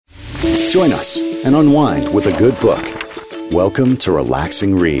Join us and unwind with a good book. Welcome to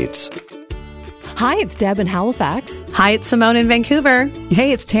Relaxing Reads. Hi, it's Deb in Halifax. Hi, it's Simone in Vancouver.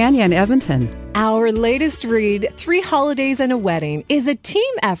 Hey, it's Tanya in Edmonton. Our latest read, 3 Holidays and a Wedding, is a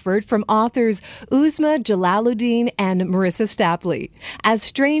team effort from authors Uzma, Jalaluddin, and Marissa Stapley. As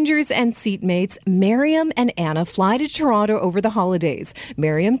strangers and seatmates, Miriam and Anna fly to Toronto over the holidays.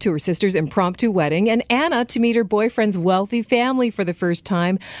 Miriam to her sister's impromptu wedding, and Anna to meet her boyfriend's wealthy family for the first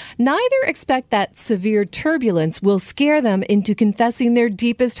time. Neither expect that severe turbulence will scare them into confessing their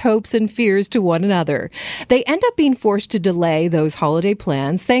deepest hopes and fears to one another. They end up being forced to delay those holiday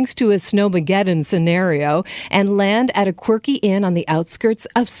plans thanks to a snowmageddon scenario and land at a quirky inn on the outskirts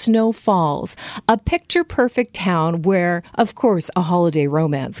of Snow Falls, a picture-perfect town where, of course, a holiday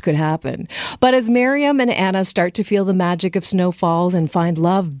romance could happen. But as Miriam and Anna start to feel the magic of Snow Falls and find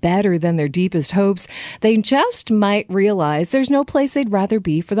love better than their deepest hopes, they just might realize there's no place they'd rather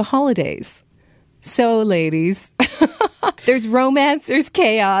be for the holidays. So, ladies, there's romance, there's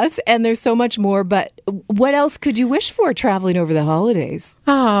chaos, and there's so much more. But what else could you wish for traveling over the holidays?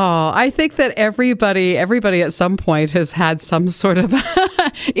 Oh, I think that everybody at some point has had some sort of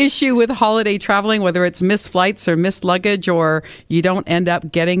issue with holiday traveling, whether it's missed flights or missed luggage, or you don't end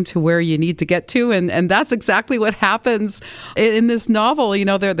up getting to where you need to get to. And that's exactly what happens in this novel. You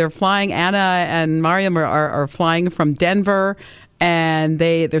know, they're flying, Anna and Mariam are flying from Denver, and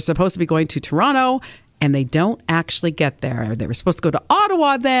they're supposed to be going to Toronto, and they don't actually get there. They were supposed to go to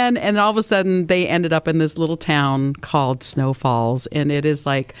Ottawa then, and all of a sudden they ended up in this little town called Snow Falls, and it is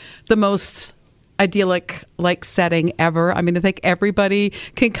like the most idyllic setting ever. I mean, I think everybody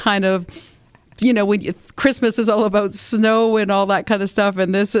can kind of, you know, Christmas is all about snow and all that kind of stuff,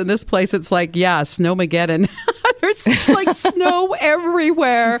 and in this place it's like, yeah, Snowmageddon. There's like snow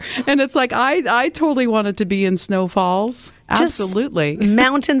everywhere, and it's like I totally wanted to be in Snow Falls. Absolutely. Just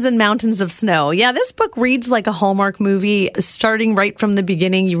mountains and mountains of snow. Yeah, this book reads like a Hallmark movie, starting right from the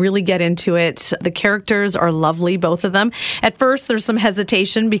beginning. You really get into it. The characters are lovely, both of them. At first, there's some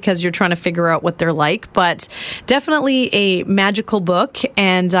hesitation because you're trying to figure out what they're like, but definitely a magical book.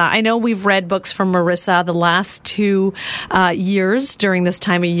 And I know we've read books from Marissa the last 2 years during this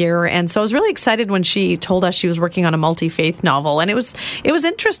time of year. And so I was really excited when she told us she was working on a multi-faith novel. And it was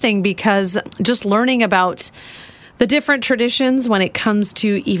interesting because just learning about the different traditions when it comes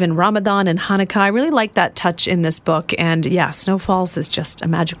to even Ramadan and Hanukkah. I really like that touch in this book. And yeah, Snow Falls is just a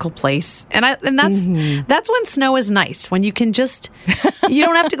magical place. And that's when snow is nice, when you can just, you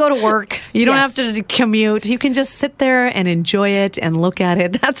don't have to go to work. You don't have to commute. You can just sit there and enjoy it and look at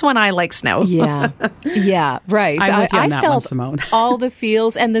it. That's when I like snow. Yeah, right. I'm with you on that felt one, Simone. all the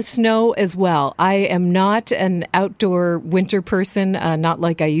feels and the snow as well. I am not an outdoor winter person, not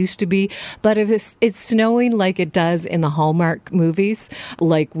like I used to be. But if it's snowing like it does in the Hallmark movies,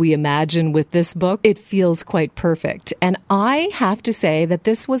 like we imagine with this book, it feels quite perfect. And I have to say that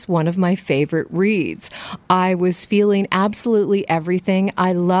this was one of my favorite reads. I was feeling absolutely everything.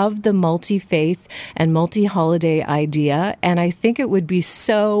 I love the multi-faith and multi-holiday idea, and I think it would be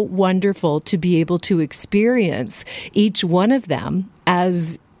so wonderful to be able to experience each one of them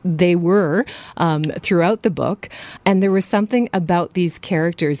as they were throughout the book. And there was something about these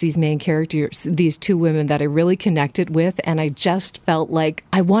characters, these main characters, these 2 women that I really connected with. And I just felt like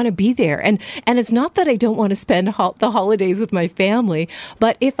I want to be there. And it's not that I don't want to spend the holidays with my family,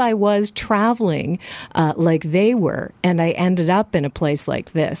 but if I was traveling like they were, and I ended up in a place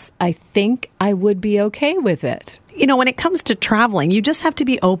like this, I think I would be okay with it. You know, when it comes to traveling, you just have to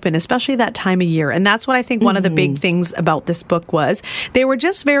be open, especially that time of year. And that's what I think one of the big things about this book was. They were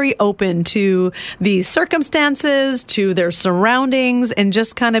just very open to the circumstances, to their surroundings, and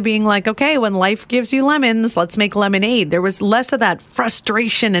just kind of being like, okay, when life gives you lemons, let's make lemonade. There was less of that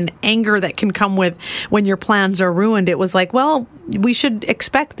frustration and anger that can come with when your plans are ruined. It was like, well, we should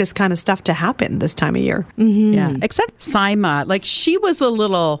expect this kind of stuff to happen this time of year. Mm-hmm. Yeah, except Saima, like she was a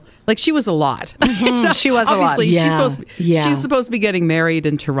lot. She was a lot. She was a lot. Obviously, she's supposed to be getting married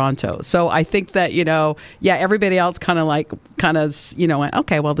in Toronto. So I think that, everybody else kind of went,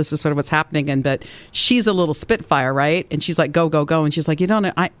 okay, well, this is sort of what's happening. But she's a little spitfire, right? And she's like, go, go, go. And she's like,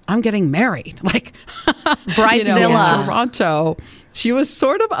 I'm getting married. Like, Bridezilla. In Toronto. She was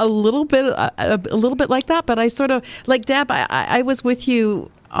sort of a little bit like that. But I sort of, like Deb, I was with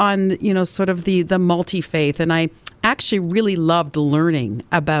you on, sort of the multi-faith. And I actually really loved learning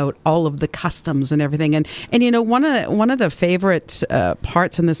about all of the customs and everything. And one of the favorite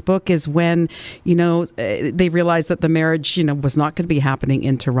parts in this book is when, they realized that the marriage, was not going to be happening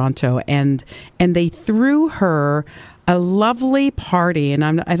in Toronto. And they threw her a lovely party. And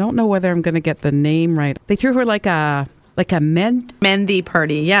I don't know whether I'm going to get the name right. They threw her like a like a Mendy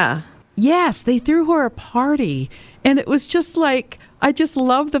party, yeah. Yes, they threw her a party. And it was just like, I just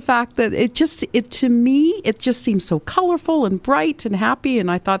love the fact that to me, it just seems so colorful and bright and happy.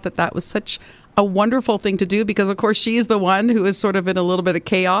 And I thought that was such a wonderful thing to do because, of course, she's the one who is sort of in a little bit of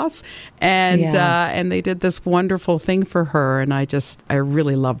chaos. And and they did this wonderful thing for her. And I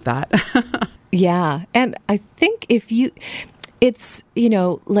really love that. Yeah. And I think it's,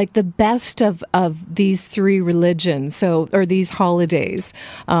 like the best of these three religions, or these holidays,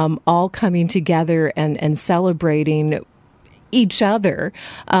 all coming together and celebrating each other.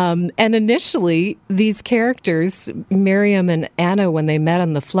 And initially, these characters, Miriam and Anna, when they met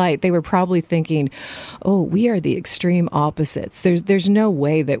on the flight, they were probably thinking, oh, we are the extreme opposites. There's no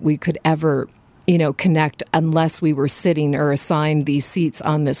way that we could ever connect unless we were sitting or assigned these seats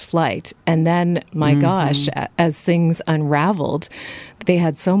on this flight. And then, my gosh, as things unraveled, they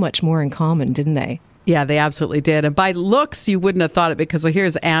had so much more in common, didn't they? Yeah, they absolutely did. And by looks, you wouldn't have thought it because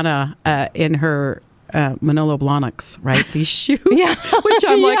here's Anna in her Manolo Blahniks, right? These shoes, which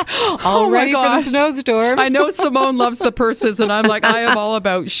I'm like, all ready for the snowstorm. I know Simone loves the purses, and I'm like, I am all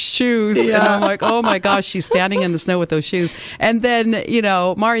about shoes. And I'm like, oh my gosh, she's standing in the snow with those shoes. And then,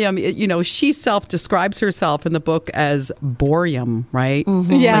 Mariam, she self-describes herself in the book as Boreum, right?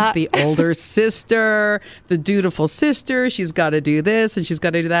 Mm-hmm. Yeah. Like the older sister, the dutiful sister. She's got to do this and she's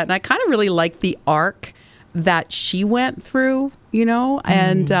got to do that. And I kind of really like the arc that she went through,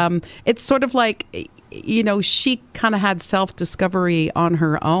 and it's sort of like, she kind of had self-discovery on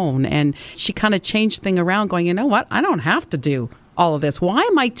her own, and she kind of changed things around going, you know what? I don't have to do all of this. Why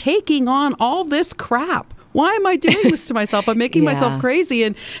am I taking on all this crap? Why am I doing this to myself? I'm making myself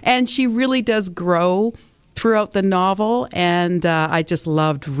crazy. And she really does grow throughout the novel, and I just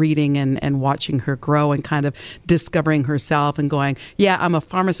loved reading and watching her grow and kind of discovering herself and going, yeah, I'm a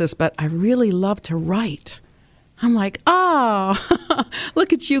pharmacist, but I really love to write. I'm like, oh,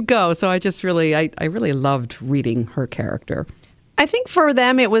 look at you go. So I really loved reading her character. I think for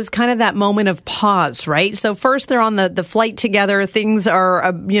them, it was kind of that moment of pause, right? So first they're on the flight together. Things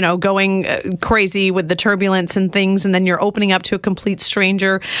are, going crazy with the turbulence and things. And then you're opening up to a complete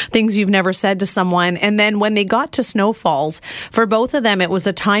stranger, things you've never said to someone. And then when they got to Snowfalls, for both of them, it was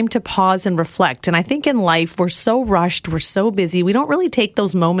a time to pause and reflect. And I think in life, we're so rushed, we're so busy. We don't really take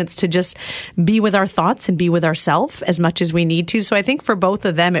those moments to just be with our thoughts and be with ourselves as much as we need to. So I think for both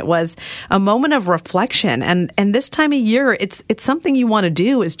of them, it was a moment of reflection. And this time of year, it's something you want to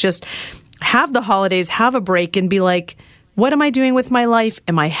do is just have the holidays, have a break, and be like, what am I doing with my life?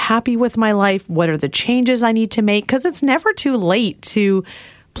 Am I happy with my life? What are the changes I need to make? Because it's never too late to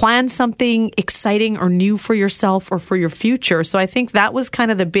plan something exciting or new for yourself or for your future. So I think that was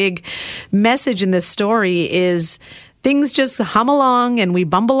kind of the big message in this story is things just hum along and we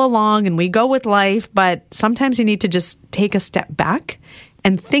bumble along and we go with life. But sometimes you need to just take a step back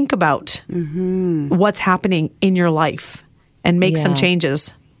and think about what's happening in your life and make some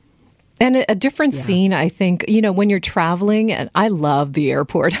changes. And a different scene, I think, when you're traveling, and I love the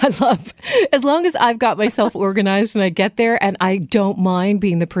airport. As long as I've got myself organized and I get there, and I don't mind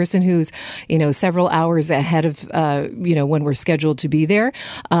being the person who's, several hours ahead of, when we're scheduled to be there,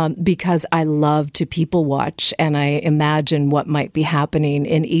 because I love to people watch and I imagine what might be happening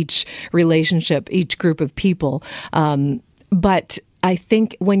in each relationship, each group of people. But I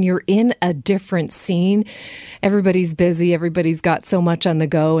think when you're in a different scene, everybody's busy, everybody's got so much on the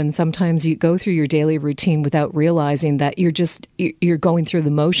go, and sometimes you go through your daily routine without realizing that you're going through the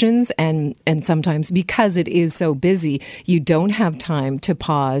motions, and sometimes because it is so busy, you don't have time to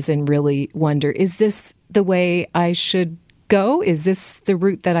pause and really wonder, is this the way I should go? Is this the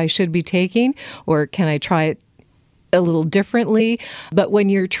route that I should be taking? Or can I try it a little differently? But when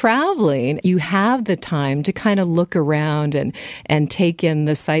you're traveling, you have the time to kind of look around and take in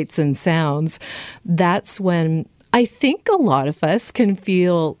the sights and sounds. That's when I think a lot of us can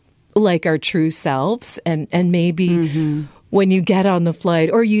feel like our true selves, and maybe when you get on the flight,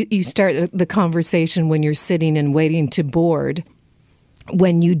 or you start the conversation when you're sitting and waiting to board,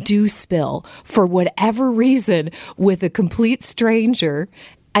 when you do spill for whatever reason with a complete stranger,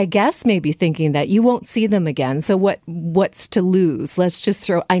 I guess maybe thinking that you won't see them again. So what's to lose?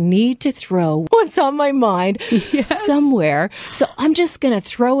 I need to throw what's on my mind somewhere. So I'm just going to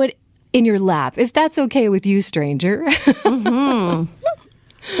throw it in your lap, if that's okay with you, stranger.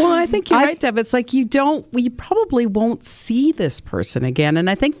 Well, I think you're right, Deb. It's like you probably won't see this person again. And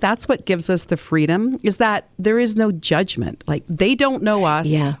I think that's what gives us the freedom, is that there is no judgment. Like, they don't know us.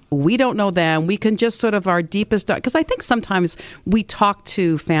 Yeah. We don't know them. We can just sort of our deepest, because I think sometimes we talk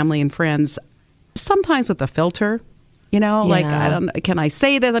to family and friends, sometimes with a filter, Like, I don't, can I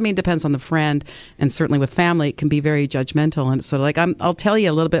say this? I mean, it depends on the friend, and certainly with family, it can be very judgmental. And so, like, I'll tell you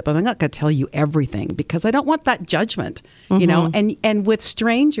a little bit, but I'm not going to tell you everything because I don't want that judgment, And with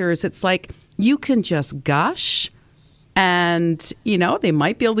strangers, it's like you can just gush. And, they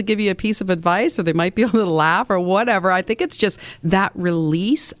might be able to give you a piece of advice, or they might be able to laugh or whatever. I think it's just that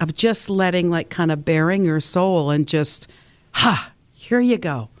release of just letting, like, kind of bearing your soul and just, here you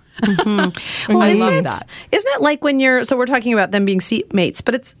go. Mm-hmm. Well, I love that. Isn't it like when so we're talking about them being seatmates,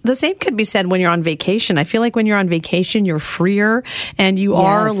 but it's the same could be said when you're on vacation. I feel like when you're on vacation, you're freer and you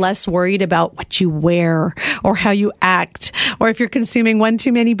are less worried about what you wear or how you act or if you're consuming one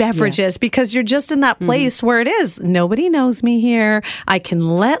too many beverages because you're just in that place where it is. Nobody knows me here. I can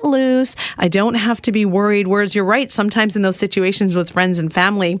let loose. I don't have to be worried. Whereas you're right. Sometimes in those situations with friends and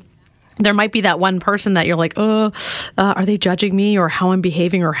family, there might be that one person that you're like, are they judging me or how I'm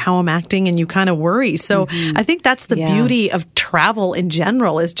behaving or how I'm acting? And you kind of worry. So I think that's the beauty of travel in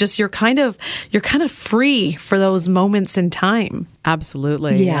general is just you're kind of free for those moments in time.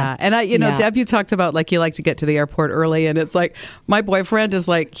 Absolutely. Yeah. And Deb, you talked about like you like to get to the airport early, and it's like my boyfriend is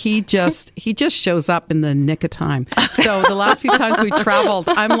like he just shows up in the nick of time. So the last few times we traveled,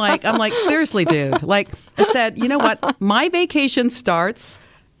 I'm like seriously, dude. Like I said, you know what? My vacation starts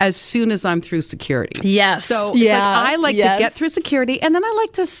as soon as I'm through security. Yes. So it's like I like to get through security, and then I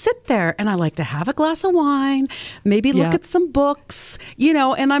like to sit there and I like to have a glass of wine, maybe look at some books,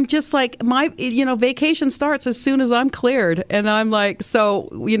 and I'm just like my vacation starts as soon as I'm cleared. And I'm like, so,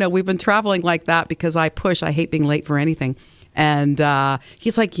 we've been traveling like that because I hate being late for anything. And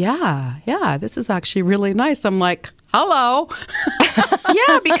he's like, yeah, this is actually really nice. I'm like, hello.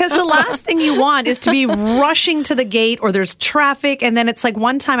 Yeah, because the last thing you want is to be rushing to the gate or there's traffic. And then it's like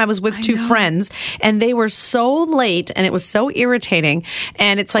one time I was with two friends and they were so late and it was so irritating.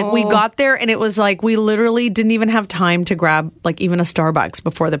 And it's like we got there and it was like we literally didn't even have time to grab like even a Starbucks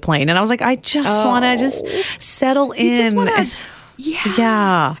before the plane. And I was like, I just want to just settle in. You just want to...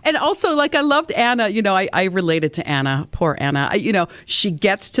 Yeah. And also, like, I loved Anna. I related to Anna. Poor Anna. She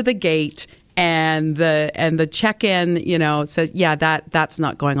gets to the gate and the check-in, says, that's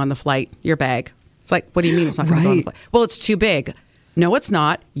not going on the flight, your bag. It's like, what do you mean it's not going to go on the flight? Well, it's too big. No, it's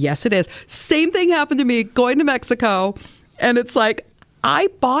not. Yes, it is. Same thing happened to me going to Mexico. And it's like, I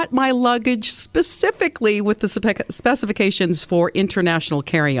bought my luggage specifically with the specifications for international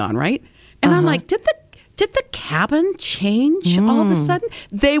carry-on, right? And I'm like, did the cabin change all of a sudden?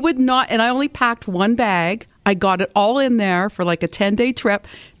 They would not, and I only packed one bag. I got it all in there for like a 10-day trip.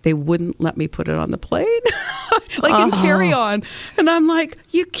 They wouldn't let me put it on the plane, in carry-on. And I'm like,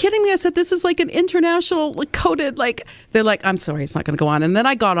 you kidding me? I said, this is like an international coded, like, they're like, I'm sorry, it's not going to go on. And then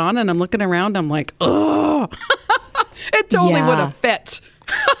I got on and I'm looking around. I'm like, oh, it totally would have fit.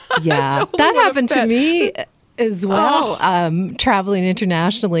 Yeah, that happened to me as well, traveling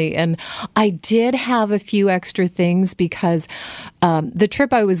internationally. And I did have a few extra things because the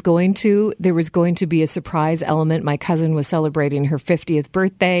trip I was going to, there was going to be a surprise element. My cousin was celebrating her 50th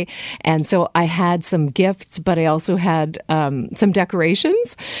birthday. And so I had some gifts, but I also had some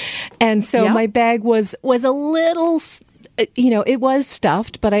decorations. And so my bag was a little... it was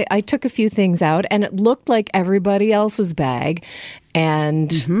stuffed, but I took a few things out and it looked like everybody else's bag.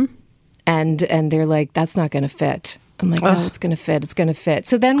 And... And they're like, that's not going to fit. I'm like, no, it's going to fit. It's going to fit.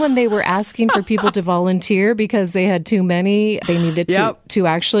 So then when they were asking for people to volunteer because they had too many, they needed to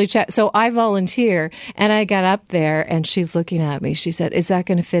actually check. So I volunteer and I got up there and she's looking at me. She said, is that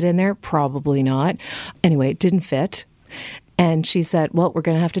going to fit in there? Probably not. Anyway, it didn't fit. And she said, well, we're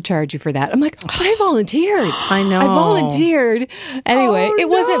going to have to charge you for that. I'm like, I volunteered. I know. I volunteered. Anyway, it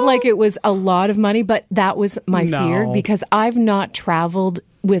wasn't like it was a lot of money, but that was my fear because I've not traveled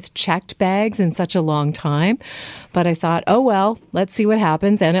with checked bags in such a long time. But I thought, oh, well, let's see what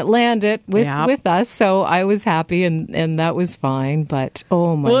happens. And it landed with us. So I was happy and that was fine. But,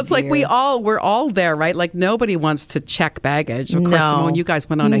 oh, my Well, it's dear. like we're all there, right? Like nobody wants to check baggage. Of course, Simone, you guys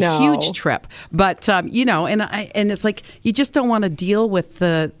went on a huge trip. But, and it's like you just don't want to deal with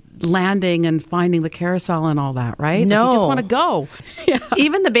the landing and finding the carousel and all that, right? No. Like you just want to go.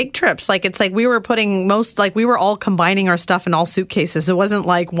 Even the big trips, like it's like we were all combining our stuff in all suitcases. It wasn't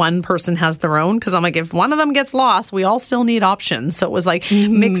like one person has their own because I'm like, if one of them gets lost, we all still need options. So it was like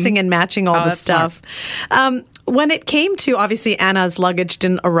mixing and matching all the stuff. When it came to, obviously, Anna's luggage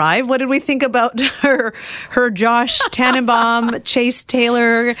didn't arrive. What did we think about her Josh Tannenbaum, Chase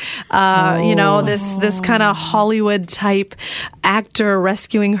Taylor, this kind of Hollywood type actor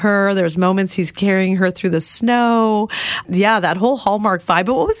rescuing her? There's moments he's carrying her through the snow. Yeah, that whole Hallmark vibe.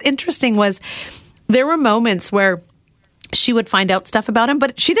 But what was interesting was there were moments where she would find out stuff about him,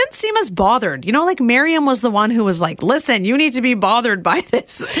 but she didn't seem as bothered. You know, like Miriam was the one who was like, listen, you need to be bothered by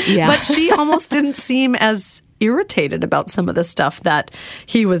this. Yeah. But she almost didn't seem as irritated about some of the stuff that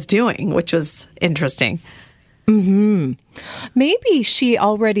he was doing, which was interesting. Mm-hmm. Maybe she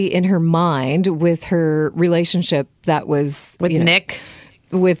already in her mind with her relationship that was... With Nick.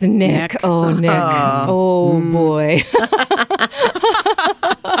 With Nick. Oh, Nick. Oh, boy.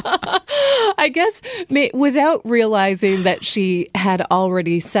 I guess without realizing that she had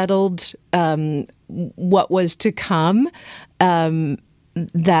already settled what was to come,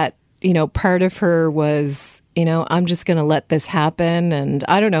 that, part of her was, I'm just going to let this happen. And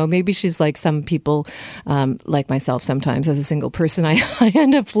I don't know, maybe she's like some people, like myself sometimes as a single person, I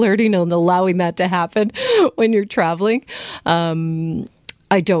end up flirting and allowing that to happen when you're traveling.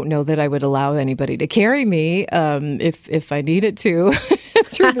 I don't know that I would allow anybody to carry me if I needed to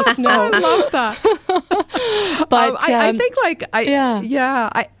through the snow. I love that. But I think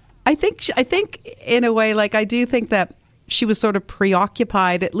I think in a way, like I do think that she was sort of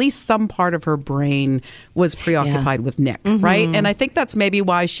preoccupied. At least some part of her brain was preoccupied with Nick, right? And I think that's maybe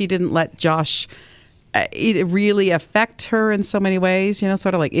why she didn't let Josh it really affect her in so many ways,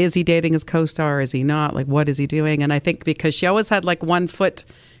 sort of like, is he dating his co-star? Is he not? Like, what is he doing? And I think because she always had like one foot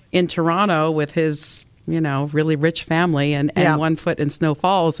in Toronto with his, really rich family and one foot in Snow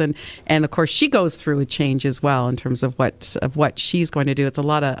Falls. And of course she goes through a change as well in terms of what she's going to do. It's a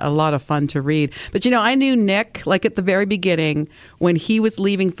lot of fun to read. But, I knew Nick like at the very beginning when he was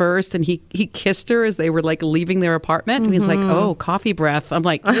leaving first and he kissed her as they were like leaving their apartment. And he's like, oh, coffee breath. I'm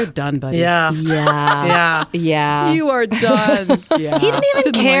like, you're done, buddy. Yeah. You are done. Yeah. He didn't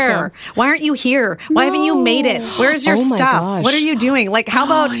even care. Why aren't you here? Why haven't you made it? Where's your stuff? Gosh. What are you doing? Like,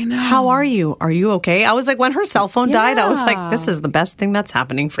 how are you? Are you okay? I was like, when her cell phone died, I was like, this is the best thing that's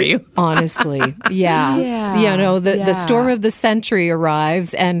happening for you. Honestly. Yeah. The storm of the century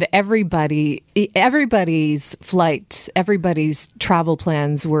arrives and everybody's flight, everybody's travel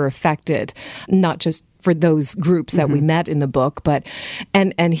plans were affected, not just for those groups that we met in the book, but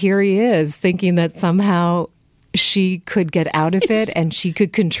and here he is thinking that somehow she could get out of it and she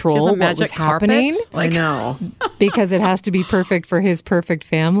could control what was happening. I know. Because it has to be perfect for his perfect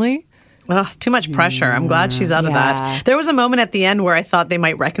family. Well, too much pressure. I'm glad she's out of that. There was a moment at the end where I thought they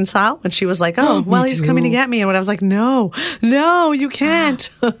might reconcile when she was like, he's coming to get me. And when I was like, no, you can't.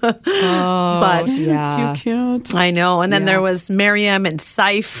 But you can't. I know. And then there was Miriam and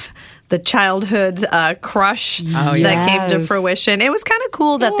Saif, the childhood crush that came to fruition. It was kind of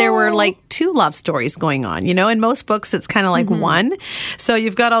cool that there were like two love stories going on. In most books, it's kind of like one. So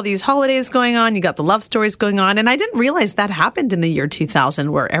you've got all these holidays going on. You got the love stories going on. And I didn't realize that happened in the year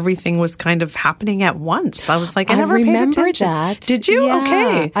 2000 where everything was kind of happening at once. I was like, I never paid attention. That. Did you? Yeah,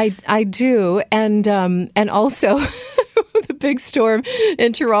 Okay. I do. And also the big storm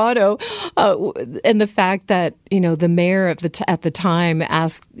in Toronto and the fact that, the mayor at the time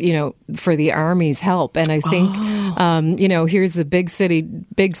asked, for the Army's help. And I think, here's a big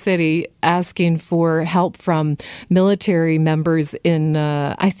city asking for help from military members in,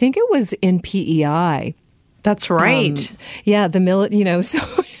 I think it was in PEI. That's right.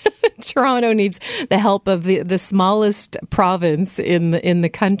 So Toronto needs the help of the smallest province in the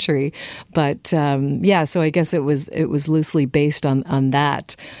country. But so I guess it was loosely based on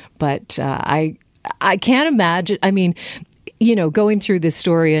that. But I can't imagine. I mean, going through this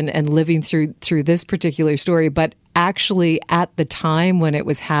story and living through this particular story, but actually at the time when it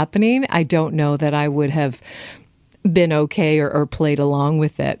was happening, I don't know that I would have been okay or played along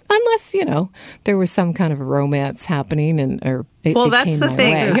with it, unless there was some kind of a romance happening that's the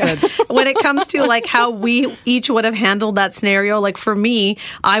thing. When it comes to like how we each would have handled that scenario, like for me,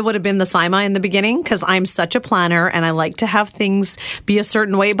 I would have been the Sima in the beginning because I'm such a planner and I like to have things be a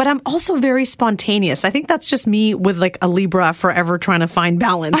certain way, but I'm also very spontaneous. I think that's just me with like a Libra forever trying to find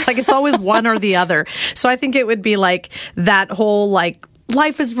balance. Like it's always one or the other. So I think it would be like that whole like,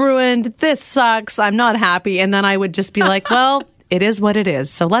 life is ruined, this sucks, I'm not happy. And then I would just be like, well, it is what it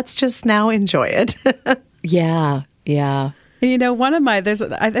is. So let's just now enjoy it. Yeah. One of my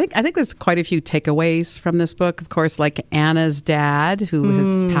I think there's quite a few takeaways from this book. Of course, like Anna's dad, who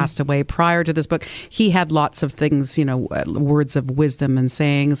has passed away prior to this book, he had lots of things, words of wisdom and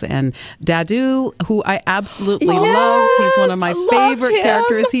sayings. And Dadu, who I absolutely loved, he's one of my favorite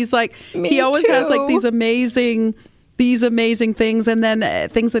characters. He's like, he always has like these amazing things, and then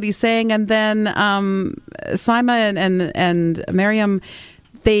things that he's saying, and then Sima and Miriam,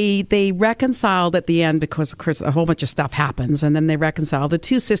 they reconciled at the end because, of course, a whole bunch of stuff happens, and then they reconcile. The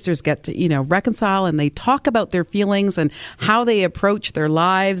two sisters get to, reconcile, and they talk about their feelings and how they approach their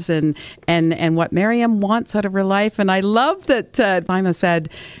lives and what Miriam wants out of her life. And I love that Lima said,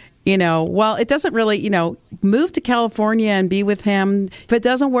 well, it doesn't really, move to California and be with him. If it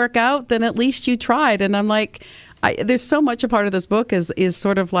doesn't work out, then at least you tried. And I'm like, there's so much a part of this book is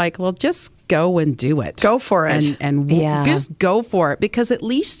sort of like, well, just go and do it. Go for it. And just go for it. Because at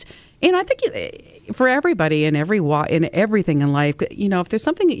least, I think for everybody in everything in life, if there's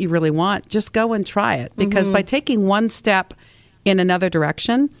something that you really want, just go and try it. Because by taking one step in another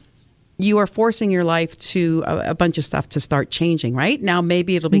direction, you are forcing your life to a bunch of stuff to start changing, right? Now,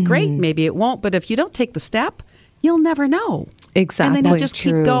 maybe it'll be great, maybe it won't. But if you don't take the step, you'll never know. Exactly. And then you just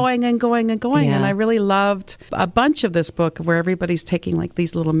keep going and going and going. Yeah. And I really loved a bunch of this book where everybody's taking like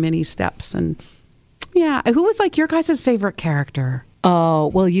these little mini steps. And yeah, who was like your guys' favorite character? Oh,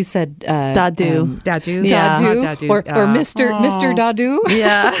 well, you said Dadu. Dadu? Yeah. Dadu. Or Mr. Dadu.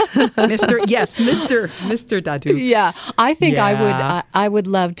 Yeah. Mr. Dadu. Yeah. I think I would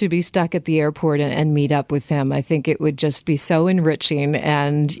love to be stuck at the airport and meet up with him. I think it would just be so enriching.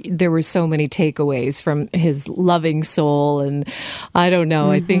 And there were so many takeaways from his loving soul. And I don't know.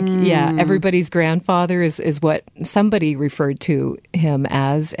 I think, everybody's grandfather is what somebody referred to him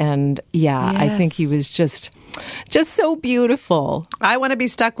as. And I think he was just so beautiful. I want to be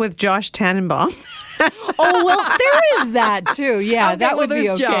stuck with Josh Tannenbaum. Oh, well, there is that too. Yeah, okay, that would be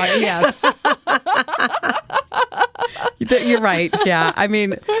okay. John, yes. You're right. Yeah. I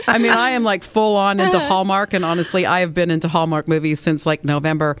mean, I am like full on into Hallmark, and honestly, I have been into Hallmark movies since like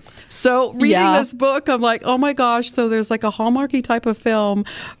November. So reading this book, I'm like, oh my gosh. So there's like a Hallmarky type of film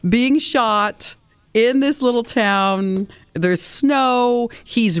being shot in this little town. There's snow.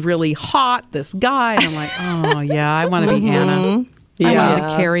 He's really hot, this guy. And I'm like, oh, yeah, I want to be Hannah. Yeah. I want him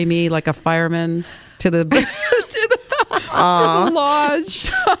to carry me like a fireman to the to the lodge.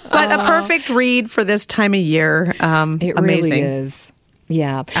 But a perfect read for this time of year. It amazing. Really is.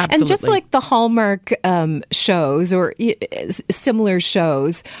 Yeah. Absolutely. And just like the Hallmark shows or similar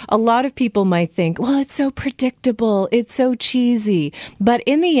shows, a lot of people might think, well, it's so predictable, it's so cheesy. But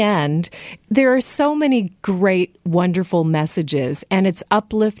in the end, there are so many great, wonderful messages, and it's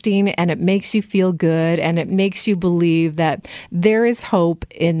uplifting, and it makes you feel good, and it makes you believe that there is hope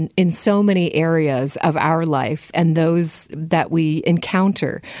in so many areas of our life and those that we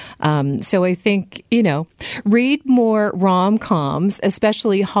encounter. So I think, read more rom-coms,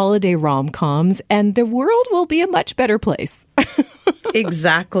 especially holiday rom-coms, and the world will be a much better place.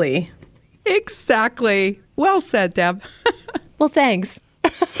 Exactly. Well said, Deb. Well, thanks.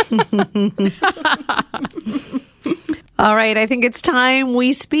 All right, I think it's time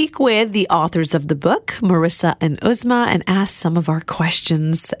we speak with the authors of the book, Marissa and Uzma, and ask some of our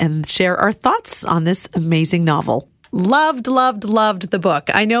questions and share our thoughts on this amazing novel. Loved the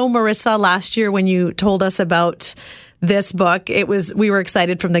book. I know, Marissa, last year when you told us about this book, we were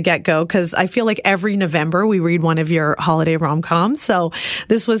excited from the get-go because I feel like every November we read one of your holiday rom-coms. So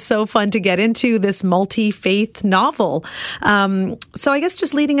this was so fun to get into this multi-faith novel. So I guess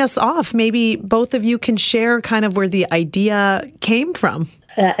just leading us off, maybe both of you can share kind of where the idea came from.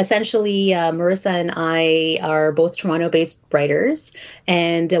 Essentially, Marissa and I are both Toronto-based writers,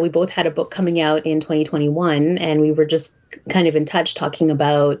 and we both had a book coming out in 2021, and we were just kind of in touch talking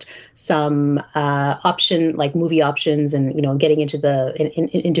about some movie options and, getting into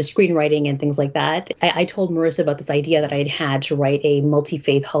into screenwriting and things like that. I told Marissa about this idea that I'd had to write a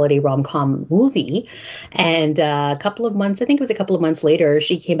multi-faith holiday rom-com movie, and a couple of months later,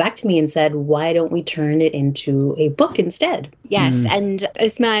 she came back to me and said, why don't we turn it into a book instead? Yes, and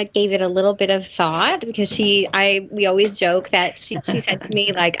Uzma gave it a little bit of thought because we always joke that she said to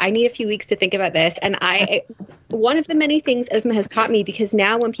me, like, I need a few weeks to think about this. And one of the many things Uzma has taught me, because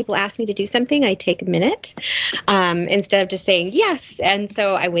now when people ask me to do something, I take a minute instead of just saying yes. And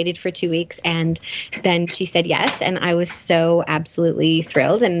so I waited for 2 weeks, and then she said yes. And I was so absolutely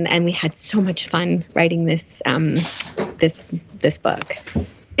thrilled. And we had so much fun writing this book.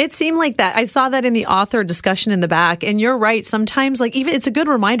 It seemed like that. I saw that in the author discussion in the back. And you're right. Sometimes, like, even it's a good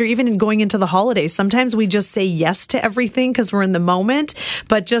reminder, even in going into the holidays, sometimes we just say yes to everything because we're in the moment.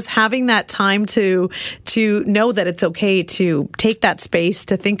 But just having that time to know that it's okay to take that space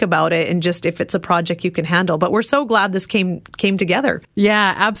to think about it, and just if it's a project you can handle. But we're so glad this came together.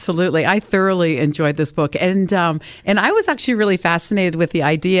 Yeah, absolutely. I thoroughly enjoyed this book. And I was actually really fascinated with the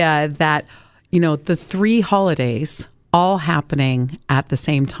idea that, the 3 holidays all happening at the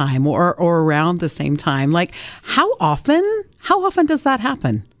same time or around the same time. Like, how often does that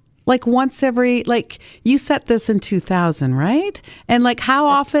happen? like once every, like you set this in 2000, right? And like how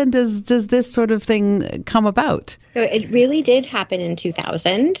often does this sort of thing come about? So it really did happen in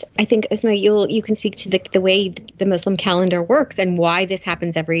 2000. I think, Uzma, you can speak to the way the Muslim calendar works and why this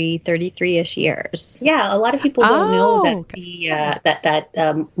happens every 33-ish years. Yeah, a lot of people don't know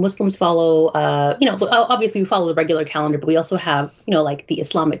that Muslims follow, obviously we follow the regular calendar, but we also have, like the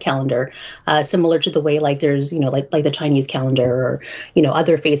Islamic calendar, similar to the way like there's, like the Chinese calendar or,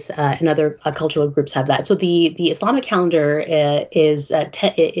 other faiths and other cultural groups have that. So the Islamic calendar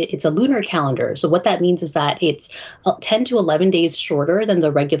it's a lunar calendar. So what that means is that it's 10 to 11 days shorter than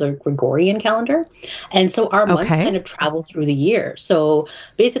the regular Gregorian calendar. And so our months kind of travel through the year. So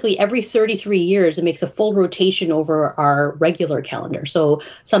basically every 33 years, it makes a full rotation over our regular calendar. So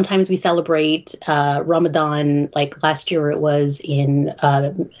sometimes we celebrate Ramadan, like last year it was in,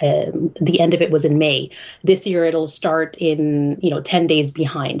 the end of it was in May. This year it'll start in, 10 days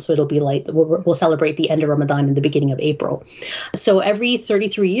behind. So it'll be like, we'll celebrate the end of Ramadan in the beginning of April. So every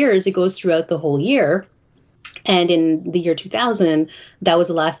 33 years, it goes throughout the whole year. And in the year 2000, that was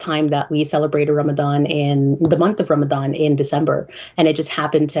the last time that we celebrated Ramadan in the month of Ramadan in December. And it just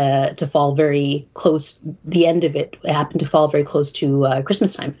happened to fall very close. The end of it happened to fall very close to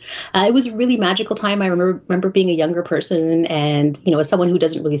Christmas time. It was a really magical time. I remember being a younger person and, as someone who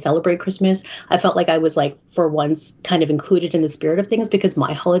doesn't really celebrate Christmas, I felt like I was like, for once, kind of included in the spirit of things because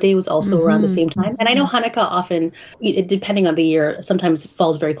my holiday was also around the same time. And I know Hanukkah often, depending on the year, sometimes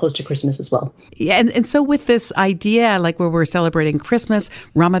falls very close to Christmas as well. Yeah, and so with this idea, like where we're celebrating Christmas,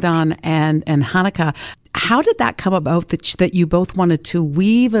 Ramadan, and Hanukkah, how did that come about that you both wanted to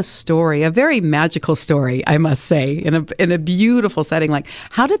weave a story, a very magical story, I must say, in a beautiful setting? Like,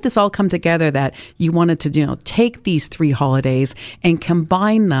 how did this all come together that you wanted to, take these three holidays and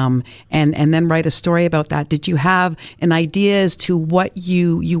combine them and then write a story about that? Did you have an idea as to what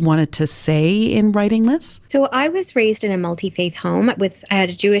you wanted to say in writing this? So I was raised in a multi-faith home I had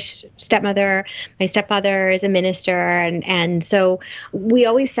a Jewish stepmother. My stepfather is a minister. And so we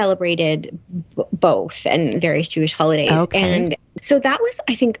always celebrated both and various Jewish holidays. Okay. And so that was,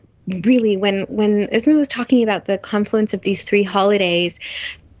 I think, really when Uzma was talking about the confluence of these three holidays,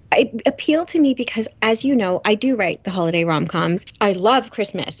 it appealed to me because, as you know, I do write the holiday rom-coms. I love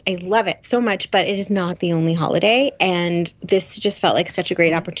Christmas. I love it so much, but it is not the only holiday. And this just felt like such a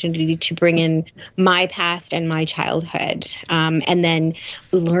great opportunity to bring in my past and my childhood, and then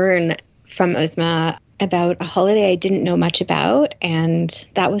learn from Uzma about a holiday I didn't know much about. And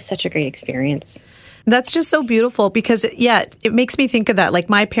that was such a great experience. That's just so beautiful because, it makes me think of that. Like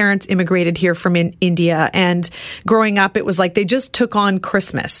my parents immigrated here from India, and growing up, it was like they just took on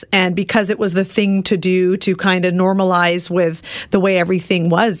Christmas. And because it was the thing to do to kind of normalize with the way everything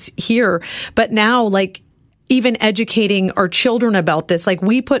was here. But now, like, even educating our children about this, like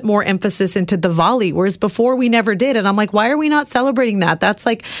we put more emphasis into Diwali, whereas before we never did. And I'm like, why are we not celebrating that? That's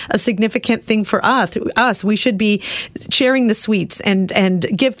like a significant thing for us. We should be sharing the sweets and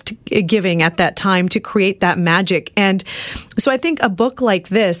gift giving at that time to create that magic. And so I think a book like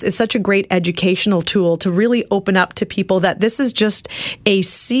this is such a great educational tool to really open up to people that this is just a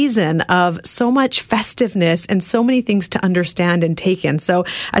season of so much festiveness and so many things to understand and take in. So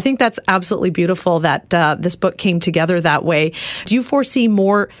I think that's absolutely beautiful that this book came together that way. Do you foresee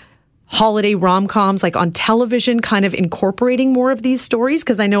more holiday rom-coms like on television kind of incorporating more of these stories?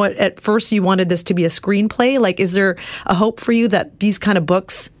 Because I know at first you wanted this to be a screenplay. Like, is there a hope for you that these kind of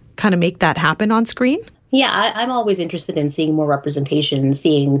books kind of make that happen on screen? Yeah, I'm always interested in seeing more representation,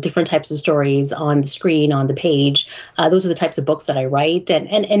 seeing different types of stories on the screen, on the page. Those are the types of books that I write. And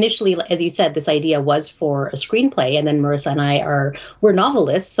initially, as you said, this idea was for a screenplay. And then Marissa and I we're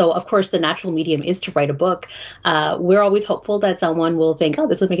novelists. So, of course, the natural medium is to write a book. We're always hopeful that someone will think, oh,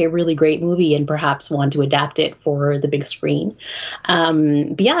 this would make a really great movie and perhaps want to adapt it for the big screen.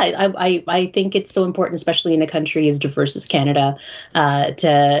 But yeah, I think it's so important, especially in a country as diverse as Canada,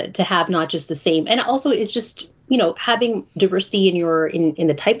 to have not just the same. And also, it's just, having diversity in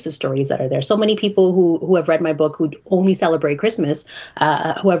the types of stories that are there. So many people who have read my book who only celebrate Christmas,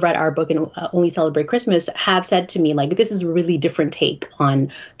 who have read our book and only celebrate Christmas, have said to me, like, this is a really different take on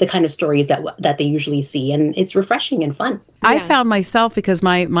the kind of stories that they usually see. And it's refreshing and fun. I found myself, because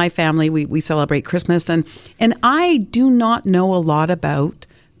my family, we celebrate Christmas, and I do not know a lot about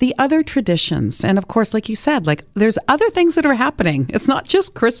the other traditions. And of course, like you said, like there's other things that are happening. It's not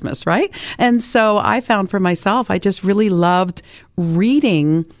just Christmas, right? And so I found for myself, I just really loved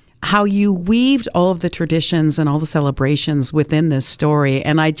reading how you weaved all of the traditions and all the celebrations within this story.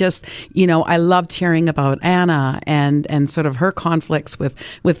 And I just, I loved hearing about Anna and sort of her conflicts with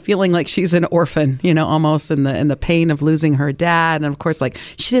feeling like she's an orphan, almost in the pain of losing her dad. And of course, like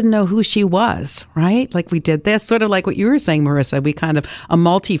she didn't know who she was, right? Like we did this, sort of like what you were saying, Marissa, we kind of a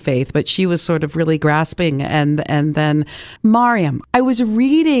multi-faith, but she was sort of really grasping. And then Mariam, I was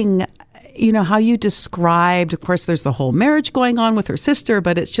reading how you described, of course, there's the whole marriage going on with her sister,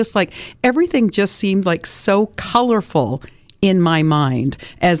 but it's just like everything just seemed like so colorful in my mind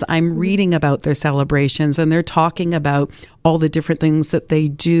as I'm reading about their celebrations, and they're talking about all the different things that they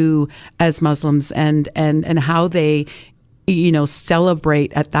do as Muslims and how they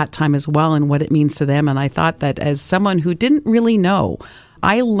celebrate at that time as well and what it means to them. And I thought that as someone who didn't really know,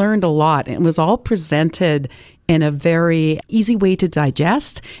 I learned a lot, and it was all presented in a very easy way to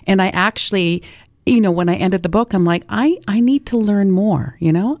digest. And I actually, when I ended the book, I'm like, I need to learn more,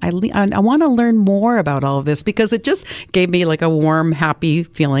 I want to learn more about all of this, because it just gave me like a warm, happy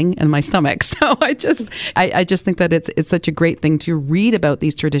feeling in my stomach. So I just think that it's such a great thing to read about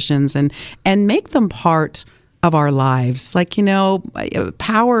these traditions and make them part of our lives. Like,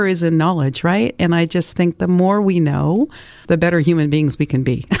 power is in knowledge, right? And I just think the more we know, the better human beings we can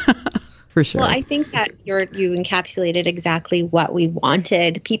be. For sure. Well, I think that you encapsulated exactly what we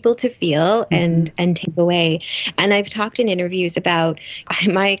wanted people to feel and take away. And I've talked in interviews about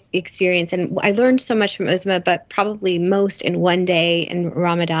my experience, and I learned so much from Uzma, but probably most in one day in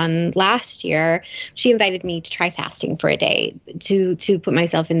Ramadan last year. She invited me to try fasting for a day to put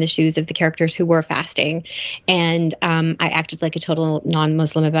myself in the shoes of the characters who were fasting. And I acted like a total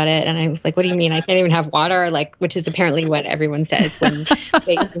non-Muslim about it. And I was like, what do you mean? I can't even have water? Like, which is apparently what everyone says when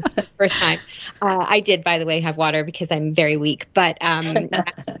they first time. I did, by the way, have water because I'm very weak, but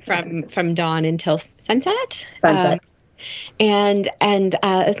from dawn until sunset. And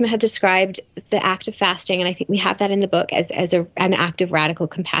Uzma had described the act of fasting, and I think we have that in the book as an act of radical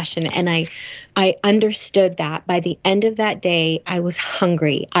compassion. And I understood that by the end of that day, I was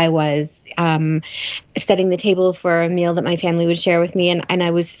hungry. I was setting the table for a meal that my family would share with me, and I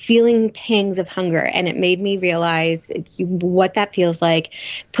was feeling pangs of hunger. And it made me realize what that feels like.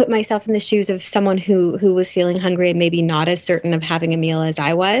 Put myself in the shoes of someone who was feeling hungry and maybe not as certain of having a meal as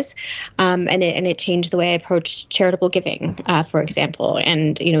I was. And it changed the way I approached charitable giving, for example.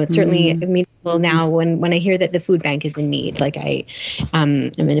 And it's certainly meaningful now when I hear that the food bank is in need. Like I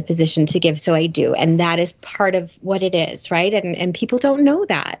am in a position to give, so I do, and that is part of what it is, right? And people don't know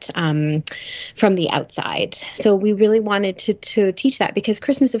that from the outside. So we really wanted to teach that, because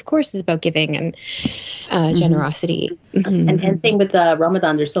Christmas, of course, is about giving and generosity. And same with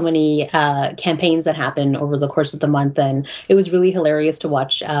Ramadan. There's so many campaigns that happen over the course of the month, and it was really hilarious to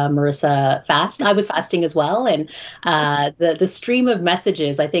watch Marissa fast. I was fasting as well, and the stream of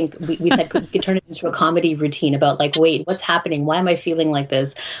messages, I think we said could turn it into a comedy routine about like, wait, what's happening? Why am I feeling like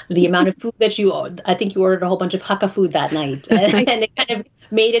this? The amount of food that I think you ordered a whole bunch of Hakka food that night, and it kind of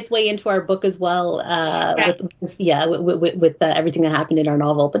made its way into our book as well. With everything that happened in our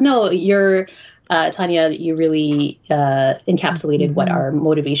novel. But no, you're Tanya, you really encapsulated what our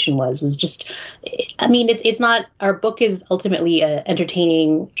motivation was just, I mean, it's not, our book is ultimately an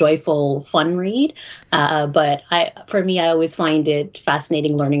entertaining, joyful, fun read. But for me, I always find it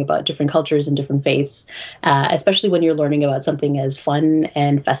fascinating learning about different cultures and different faiths, especially when you're learning about something as fun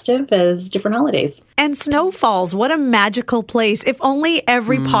and festive as different holidays. And Snow Falls, what a magical place. If only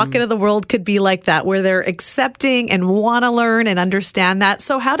every pocket of the world could be like that, where they're accepting and want to learn and understand that.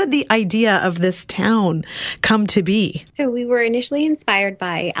 So how did the idea of this town come to be? So we were initially inspired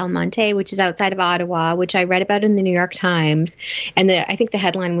by El Monte, which is outside of Ottawa, which I read about in the New York Times. And I think the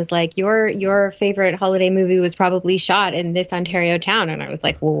headline was like, your favorite holiday movie was probably shot in this Ontario town. And I was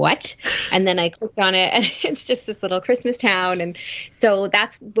like, what? And then I clicked on it, and it's just this little Christmas town. And so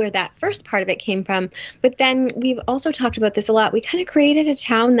that's where that first part of it came from. But then we've also talked about this a lot. We kind of created a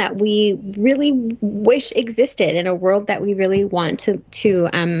town that we really wish existed in a world that we really want to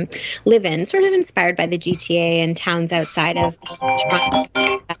live in, sort of inspired by the GTA and towns outside of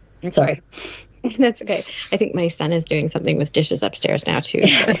Toronto. Sorry. That's okay. I think my son is doing something with dishes upstairs now too.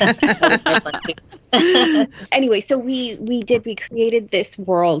 Anyway, so we created this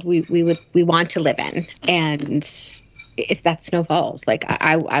world we want to live in, and it's that Snow Falls. Like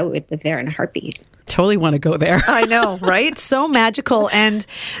I would live there in a heartbeat. Totally want to go there. I know, right? So magical. And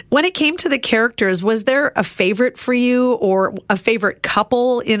when it came to the characters, was there a favorite for you, or a favorite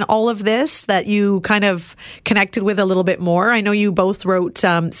couple in all of this that you kind of connected with a little bit more? I know you both wrote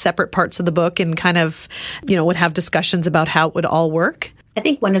separate parts of the book and kind of, would have discussions about how it would all work. I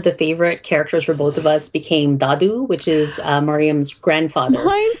think one of the favorite characters for both of us became Dadu, which is Mariam's grandfather.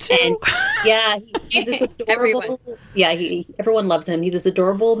 Mine too. And yeah, he's this adorable. Everyone loves him. He's this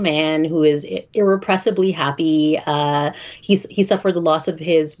adorable man who is irrepressibly happy. He suffered the loss of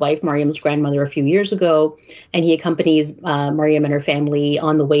his wife, Mariam's grandmother, a few years ago, and he accompanies Mariam and her family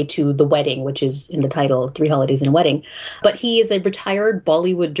on the way to the wedding, which is in the title, 3 Holidays and a Wedding. But he is a retired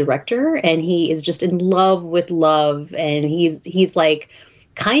Bollywood director, and he is just in love with love, and he's like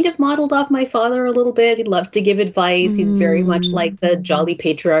kind of modeled off my father a little bit. He loves to give advice. He's very much like the jolly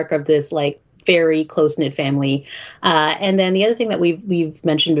patriarch of this like very close-knit family. And then the other thing that we've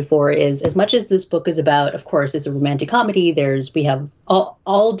mentioned before is, as much as this book is about, of course, it's a romantic comedy, we have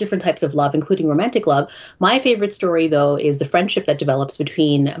all different types of love, including romantic love. My favorite story, though, is the friendship that develops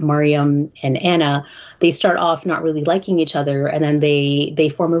between Mariam and Anna. They start off not really liking each other, and then they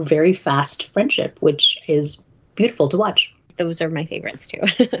form a very fast friendship, which is beautiful to watch. Those are my favorites too.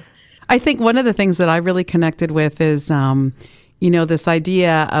 I think one of the things that I really connected with is, this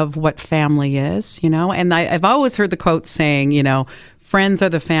idea of what family is, and I've always heard the quote saying, friends are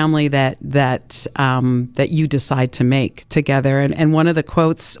the family that you decide to make together. And one of the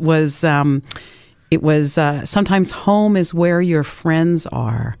quotes was, sometimes home is where your friends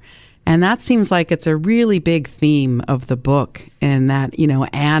are. And that seems like it's a really big theme of the book, in that,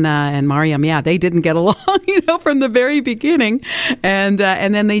 Anna and Mariam, they didn't get along, from the very beginning. And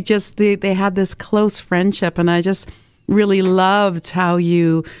then they had this close friendship. And I just really loved how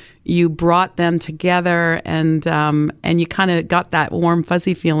you brought them together, and you kind of got that warm,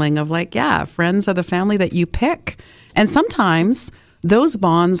 fuzzy feeling of like, friends are the family that you pick. And sometimes those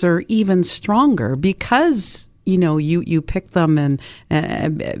bonds are even stronger because you pick them,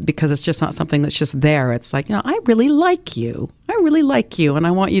 and because it's just not something that's just there. It's like, I really like you. And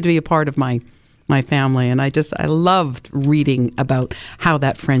I want you to be a part of my family. And I loved reading about how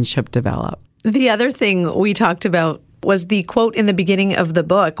that friendship developed. The other thing we talked about was the quote in the beginning of the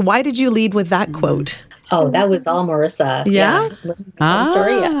book. Why did you lead with that quote? Oh, that was all Marissa. Yeah?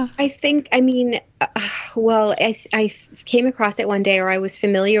 Story, yeah. I think, I came across it one day, or I was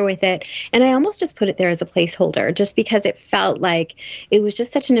familiar with it, and I almost just put it there as a placeholder, just because it felt like it was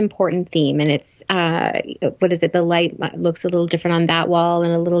just such an important theme. And it's, the light looks a little different on that wall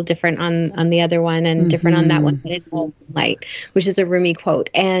and a little different on the other one, and different on that one, but it's all light, which is a Rumi quote.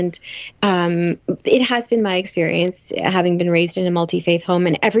 And it has been my experience, having been raised in a multi-faith home,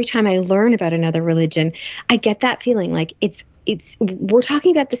 and every time I learn about another religion, I get that feeling like we're talking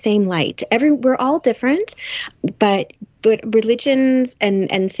about the same light. We're all different, but religions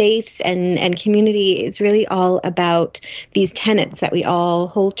and faiths and community is really all about these tenets that we all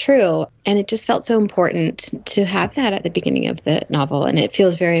hold true. And it just felt so important to have that at the beginning of the novel. And it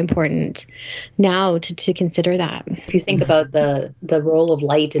feels very important now to consider that. If you think about the role of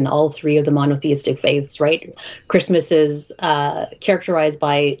light in all 3 of the monotheistic faiths, right? Christmas is characterized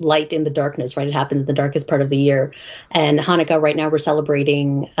by light in the darkness, right? It happens in the darkest part of the year. And Hanukkah, right now we're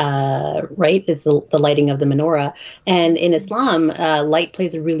celebrating, right? It's the lighting of the menorah. And in Islam, light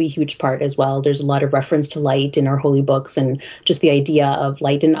plays a really huge part as well. There's a lot of reference to light in our holy books, and just the idea of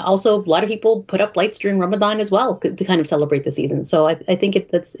light. And also, a lot of people put up lights during Ramadan as well to kind of celebrate the season. So I think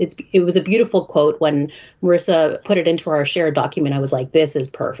it was a beautiful quote. When Marissa put it into our shared document, I was like, this is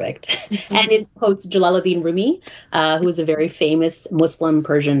perfect. And it quotes Jalaluddin Rumi, who is a very famous Muslim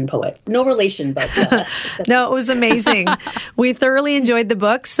Persian poet. No relation, but... No, it was amazing. We thoroughly enjoyed the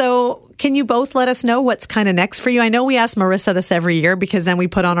book. So can you both let us know what's kind of next for you? I know we ask Marissa this every year, because then we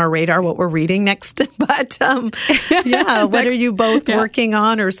put on our radar what we're reading next. But what are you both working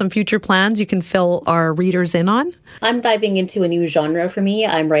on, or some future plans you can fill our readers in on? I'm diving into a new genre for me.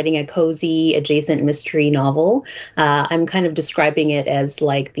 I'm writing a cozy adjacent mystery novel. I'm kind of describing it as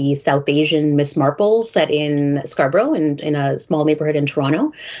like the South Asian Miss Marple set in Scarborough, in a small neighborhood in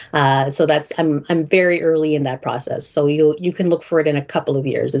Toronto. So I'm very early in that process. So you can look for it in a couple of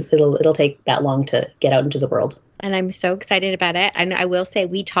years. It'll take that long to get out into the world. And I'm so excited about it. And I will say,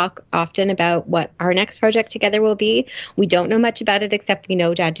 we talk often about what our next project together will be. We don't know much about it, except we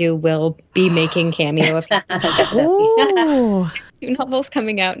know Dadu will be making cameo appearances. 2 novels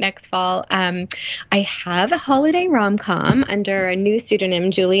coming out next fall. I have a holiday rom-com under a new pseudonym,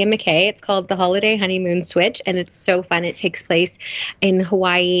 Julia McKay. It's called The Holiday Honeymoon Switch, and it's so fun. It takes place in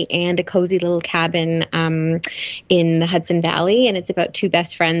Hawaii and a cozy little cabin in the Hudson Valley, and it's about 2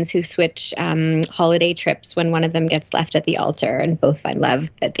 best friends who switch holiday trips when one of them gets left at the altar, and both find love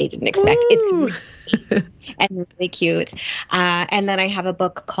that they didn't expect. It's and really cute. And then I have a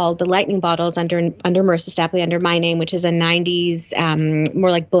book called The Lightning Bottles under Marissa Stapley, under my name, which is a 90s,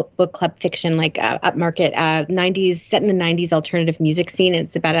 more like book club fiction, like upmarket 90s, set in the 90s alternative music scene. And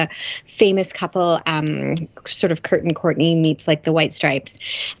it's about a famous couple, sort of Kurt and Courtney meets like the White Stripes.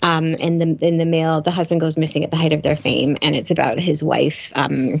 And the husband goes missing at the height of their fame. And it's about his wife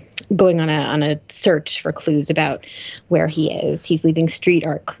going on a search for clues about where he is. He's leaving street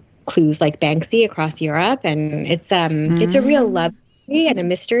art clues like Banksy across Europe, and it's a real love story and a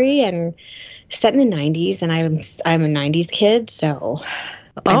mystery, and set in the 90s. And I'm a 90s kid, so.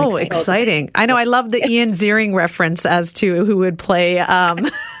 Oh, exciting. I know. I love the Ian Ziering reference as to who would play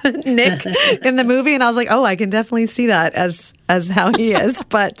Nick in the movie. And I was like, oh, I can definitely see that as how he is.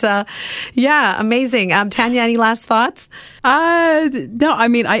 But yeah, amazing. Tanya, any last thoughts? No, I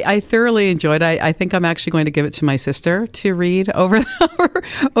mean, I thoroughly enjoyed it. I think I'm actually going to give it to my sister to read over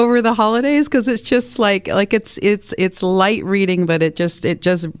the holidays, because it's just like it's light reading, but it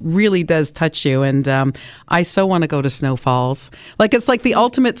just really does touch you. And I so want to go to Snow Falls. Like, it's like the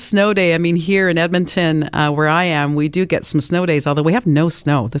ultimate snow day. I mean, here in Edmonton, where I am, we do get some snow days, although we have no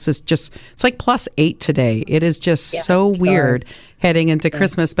snow. This is just, it's like +8 today. It is just so weird heading into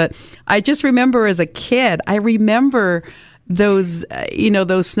Christmas. But I just remember as a kid, those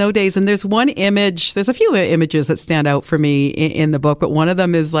those snow days. And there's one image, there's a few images that stand out for me in the book, but one of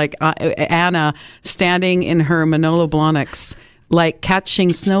them is like Anna standing in her Manolo Blahniks, like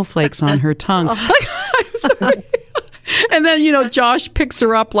catching snowflakes on her tongue. I'm sorry. And then, Josh picks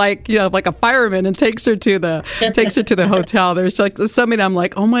her up like a fireman and takes her to the hotel. There's like something I'm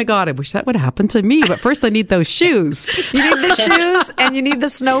like, oh my God, I wish that would happen to me. But first I need those shoes. You need the shoes and you need the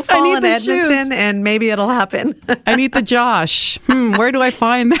snowfall in Edmonton shoes. And maybe it'll happen. I need the Josh. Where do I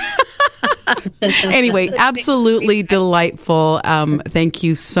find that? Anyway, absolutely delightful. Thank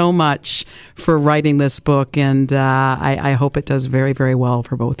you so much for writing this book. And I hope it does very, very well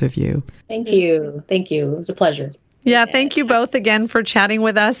for both of you. Thank you. It was a pleasure. Yeah, thank you both again for chatting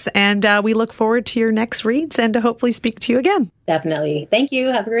with us. And we look forward to your next reads and to hopefully speak to you again. Definitely. Thank you.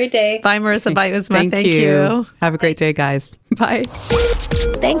 Have a great day. Bye, Marissa. Bye, Uzma. Thank you. Have a great day, guys. Bye.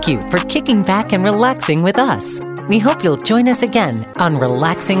 Thank you for kicking back and relaxing with us. We hope you'll join us again on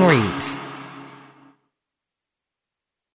Relaxing Reads.